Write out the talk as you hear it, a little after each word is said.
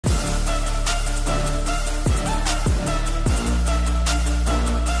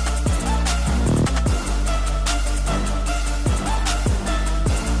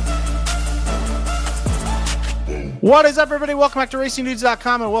What is up, everybody? Welcome back to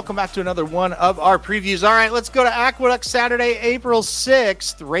RacingDudes.com and welcome back to another one of our previews. All right, let's go to Aqueduct Saturday, April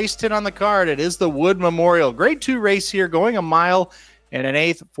 6th. Race 10 on the card. It is the Wood Memorial. Grade 2 race here, going a mile and an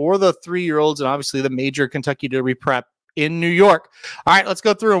eighth for the 3-year-olds and obviously the major Kentucky Derby prep in New York. All right, let's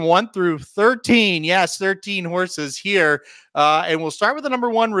go through them 1 through 13. Yes, 13 horses here. And we'll start with the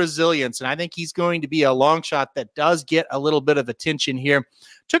number 1, Resilience. And I think he's going to be a long shot that does get a little bit of attention here.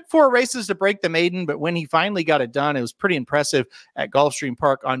 Took 4 races to break the maiden, but when he finally got it done, it was pretty impressive at Gulfstream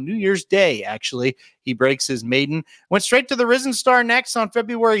Park on New Year's Day, actually. He breaks his maiden. Went straight to the Risen Star next on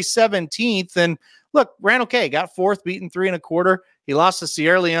February 17th. And look, ran okay. Got 4th, beaten 3 1/4. He lost to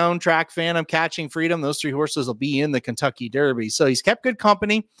Sierra Leone, Track Phantom, Catching Freedom. Those 3 horses will be in the Kentucky Derby. So he's kept good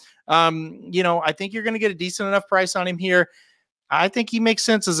company. I think you're going to get a decent enough price on him here. I think he makes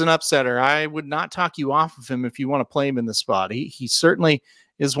sense as an upsetter. I would not talk you off of him if you want to play him in the spot. He certainly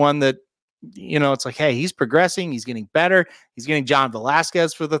is one that, it's like, hey, he's progressing. He's getting better. He's getting John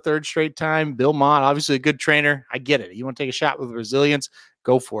Velasquez for the 3rd straight time. Bill Mott, obviously a good trainer. I get it. You want to take a shot with Resilience?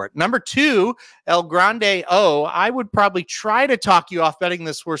 Go for it. Number 2, El Grande O. I would probably try to talk you off betting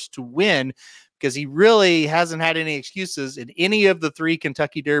this horse to win because he really hasn't had any excuses in any of the 3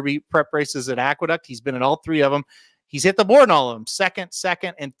 Kentucky Derby prep races at Aqueduct. He's been in all 3 of them. He's hit the board in all of them, second,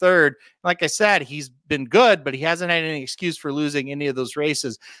 and third. Like I said, he's been good, but he hasn't had any excuse for losing any of those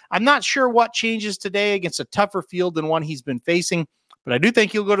races. I'm not sure what changes today against a tougher field than one he's been facing, but I do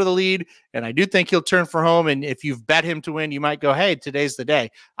think he'll go to the lead, and I do think he'll turn for home. And if you've bet him to win, you might go, hey, today's the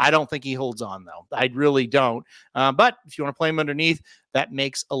day. I don't think he holds on, though. I really don't. But if you want to play him underneath, that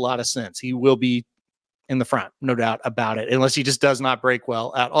makes a lot of sense. He will be in the front, no doubt about it, unless he just does not break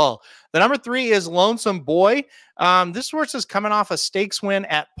well at all. The number 3 is Lonesome Boy. This horse is coming off a stakes win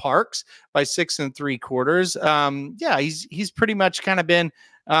at Parks by 6 3/4. He's pretty much kind of been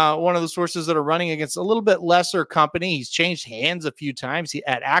one of those horses that are running against a little bit lesser company. He's changed hands a few times.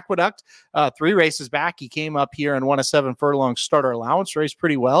 At Aqueduct, 3 races back, he came up here and won a 7 furlong starter allowance race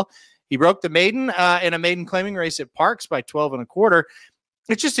pretty well. He broke the maiden in a maiden claiming race at Parks by 12 1/4.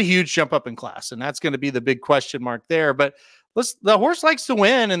 It's just a huge jump up in class, and that's going to be the big question mark there. But the horse likes to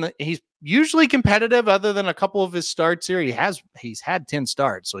win, and he's usually competitive other than a couple of his starts here. He's had 10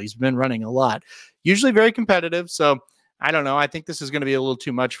 starts, so he's been running a lot. Usually very competitive, so I don't know. I think this is going to be a little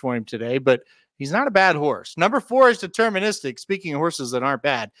too much for him today, but he's not a bad horse. Number 4 is Deterministic. Speaking of horses that aren't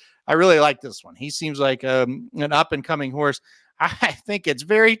bad, I really like this one. He seems like an up-and-coming horse. I think it's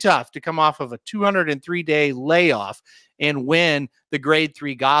very tough to come off of a 203-day layoff and win the grade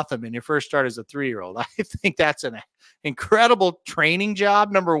 3 Gotham in your first start as a 3-year-old. I think that's an incredible training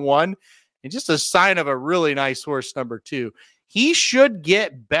job, number 1, and just a sign of a really nice horse, number 2. He should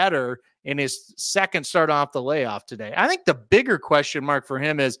get better in his 2nd start off the layoff today. I think the bigger question mark for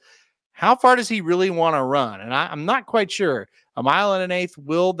him is, how far does he really want to run? And I'm not quite sure. A mile and an eighth,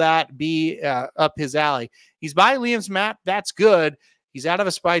 will that be up his alley? He's by Liam's map. That's good. He's out of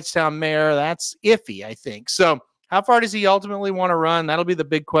a Speightstown mare. That's iffy, I think. So how far does he ultimately want to run? That'll be the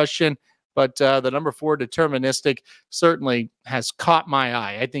big question. But the number 4, Deterministic, certainly has caught my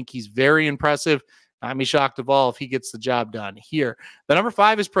eye. I think he's very impressive. I'd be shocked of all if he gets the job done here. The number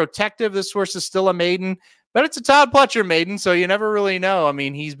 5 is Protective. This horse is still a maiden, but it's a Todd Pletcher maiden, so you never really know. I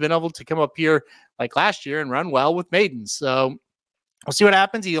mean, he's been able to come up here like last year and run well with maidens. So we'll see what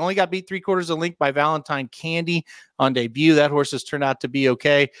happens. He only got beat 3/4 a length by Valentine Candy on debut. That horse has turned out to be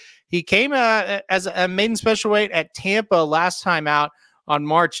okay. He came as a maiden special weight at Tampa last time out on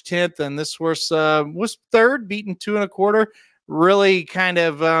March 10th, and this horse was 3rd, beaten 2 1/4. Really kind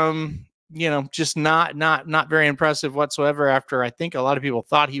of, just not very impressive whatsoever after I think a lot of people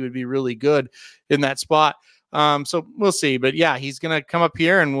thought he would be really good in that spot. So we'll see. But yeah, he's going to come up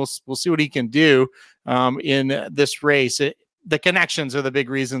here and we'll see what he can do in this race. The connections are the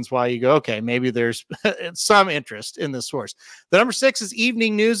big reasons why you go, okay, maybe there's some interest in this horse. The number 6 is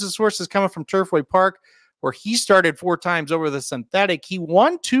Evening News. This horse is coming from Turfway Park, where he started 4 times over the synthetic. He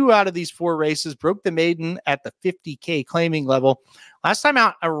won 2 out of these 4 races, broke the maiden at the 50K claiming level. Last time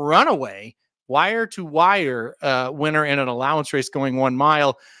out, a runaway wire-to-wire winner in an allowance race going 1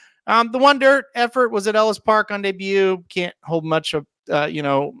 mile. The 1 dirt effort was at Ellis Park on debut. Can't hold much of,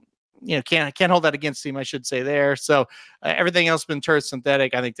 can't hold that against him, I should say there. So everything else been turf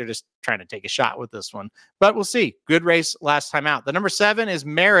synthetic. I think they're just trying to take a shot with this one, but we'll see. Good race last time out. The number 7 is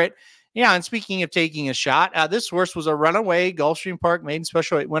Merit. Yeah, and speaking of taking a shot, this horse was a runaway Gulfstream Park maiden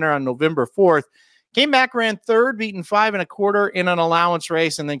special weight winner on November 4th. Came back, ran 3rd, beaten 5 1/4 in an allowance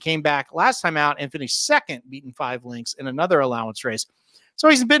race, and then came back last time out and finished 2nd, beaten 5 lengths in another allowance race. So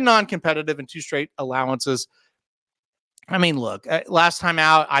he's been non-competitive in 2 straight allowances. I mean, look, last time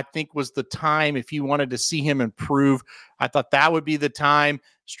out, I think was the time if you wanted to see him improve. I thought that would be the time,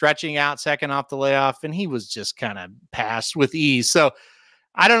 stretching out second off the layoff, and he was just kind of passed with ease. So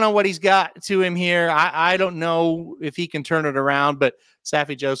I don't know what he's got to him here. I don't know if he can turn it around, but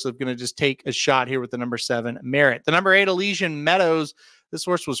Saffie Joseph going to just take a shot here with the number 7, Merit. The number 8, Elysian Meadows. This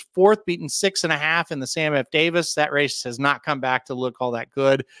horse was 4th, beaten 6.5 in the Sam F. Davis. That race has not come back to look all that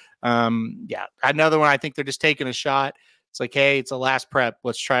good. Yeah, another one. I think they're just taking a shot. It's like, hey, it's a last prep.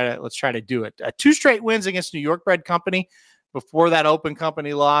 Let's try to do it. 2 straight wins against New York bred company before that open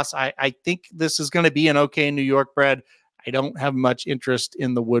company loss. I think this is going to be an okay New York bred. I don't have much interest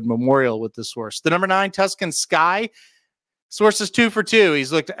in the Wood Memorial with this horse. The number 9, Tuscan Sky. This horse is 2 for 2.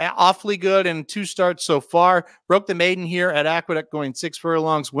 He's looked awfully good in 2 starts so far. Broke the maiden here at Aqueduct going 6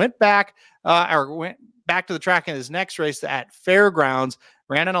 furlongs. Went back to the track in his next race at Fairgrounds.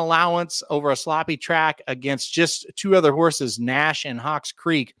 Ran an allowance over a sloppy track against just 2 other horses, Nash and Hawks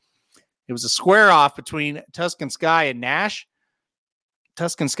Creek. It was a square off between Tuscan Sky and Nash.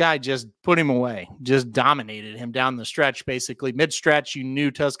 Tuscan Sky just put him away, just dominated him down the stretch. Basically, mid-stretch, you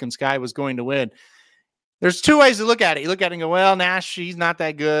knew Tuscan Sky was going to win. There's 2 ways to look at it. You look at it and go, well, Nash, he's not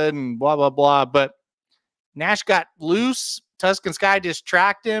that good and blah, blah, blah. But Nash got loose. Tuscan Sky just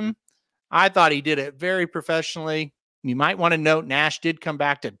tracked him. I thought he did it very professionally. You might want to note Nash did come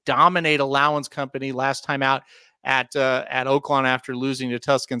back to dominate Allowance Company last time out at Oaklawn after losing to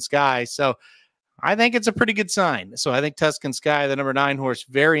Tuscan Sky. So I think it's a pretty good sign. So I think Tuscan Sky, the number 9 horse,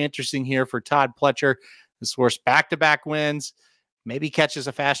 very interesting here for Todd Pletcher. This horse back-to-back wins. Maybe catches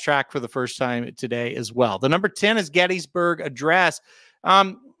a fast track for the first time today as well. The number 10 is Gettysburg Address.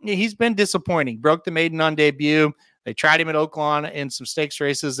 He's been disappointing. Broke the maiden on debut. They tried him at Oaklawn in some stakes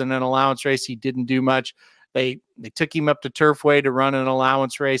races and an allowance race. He didn't do much. They took him up to Turfway to run an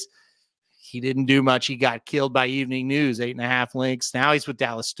allowance race. He didn't do much. He got killed by Evening News, 8.5 lengths. Now he's with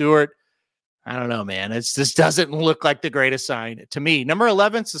Dallas Stewart. I don't know, man. This doesn't look like the greatest sign to me. Number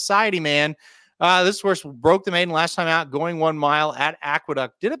 11, Society Man. This horse broke the maiden last time out, going 1 mile at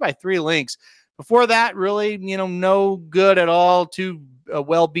Aqueduct. Did it by 3 lengths. Before that, really, no good at all. 2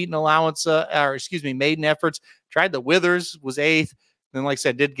 well-beaten allowance, maiden efforts. Tried the Withers, was 8th. Then, like I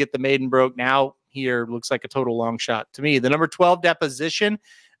said, did get the maiden broke. Now here looks like a total long shot to me. The number 12, Deposition.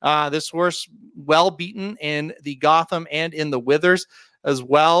 This horse well beaten in the Gotham and in the Withers as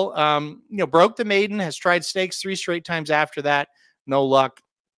well. Broke the maiden, has tried stakes 3 straight times after that. No luck.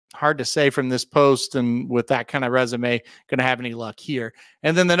 Hard to say from this post, and with that kind of resume, going to have any luck here.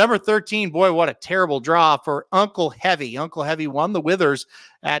 And then the number 13, boy, what a terrible draw for Uncle Heavy. Uncle Heavy won the Withers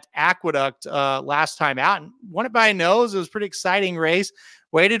at Aqueduct last time out and won it by a nose. It was a pretty exciting race.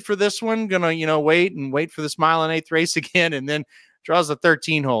 Waited for this one, gonna wait for this 1 1/8 race again, and then draws the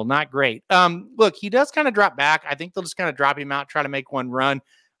 13 hole. Not great. Look, he does kind of drop back. I think they'll just kind of drop him out, try to make one run.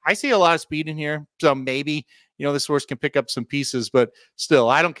 I see a lot of speed in here, so maybe this horse can pick up some pieces, but still,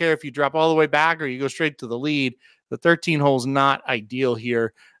 I don't care if you drop all the way back or you go straight to the lead. The 13 hole is not ideal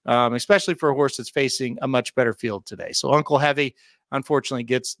here, especially for a horse that's facing a much better field today. So Uncle Heavy, unfortunately,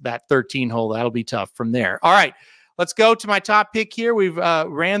 gets that 13 hole. That'll be tough from there. All right, let's go to my top pick here. We've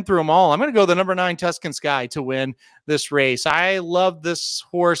ran through them all. I'm going to go the number 9 Tuscan Sky to win this race. I love this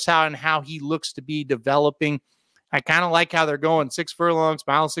horse, how he looks to be developing. I kind of like how they're going 6 furlongs,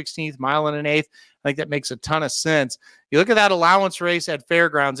 1/16, 1 1/8. I think that makes a ton of sense. You look at that allowance race at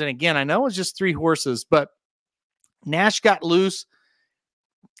Fairgrounds, and again, I know it's just 3 horses, but Nash got loose,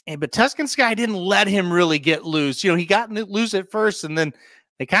 but Tuscan Sky didn't let him really get loose. He got loose at first, and then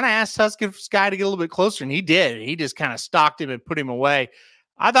they kind of asked Tuscan Sky to get a little bit closer, and he did. He just kind of stalked him and put him away.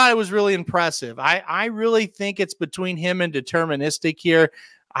 I thought it was really impressive. I really think it's between him and Deterministic here.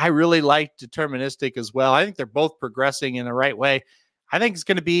 I really like Deterministic as well. I think they're both progressing in the right way. I think it's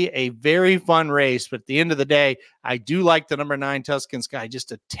going to be a very fun race, but at the end of the day, I do like the number 9 Tuscan Sky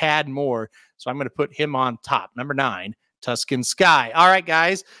just a tad more. So I'm going to put him on top. Number 9, Tuscan Sky. All right,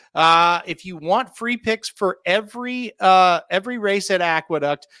 guys. If you want free picks for every race at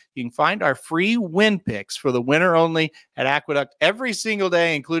Aqueduct, you can find our free win picks for the winner only at Aqueduct every single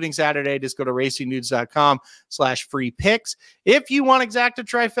day, including Saturday. Just go to racingnudes.com/free picks. If you want exacta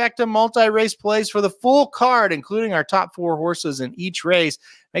trifecta multi-race plays for the full card, including our top 4 horses in each race,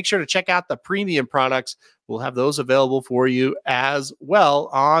 make sure to check out the premium products. We'll have those available for you as well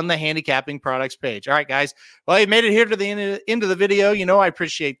on the handicapping products page. All right, guys. Well, you made it here to the end of the video. I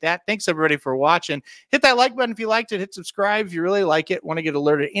appreciate that. Thanks, everybody, for watching. Hit that like button if you liked it. Hit subscribe if you really like it. Want to get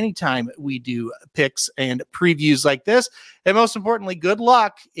alerted anytime we do picks and previews like this. And most importantly, good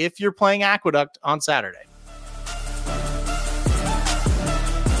luck if you're playing Aqueduct on Saturday.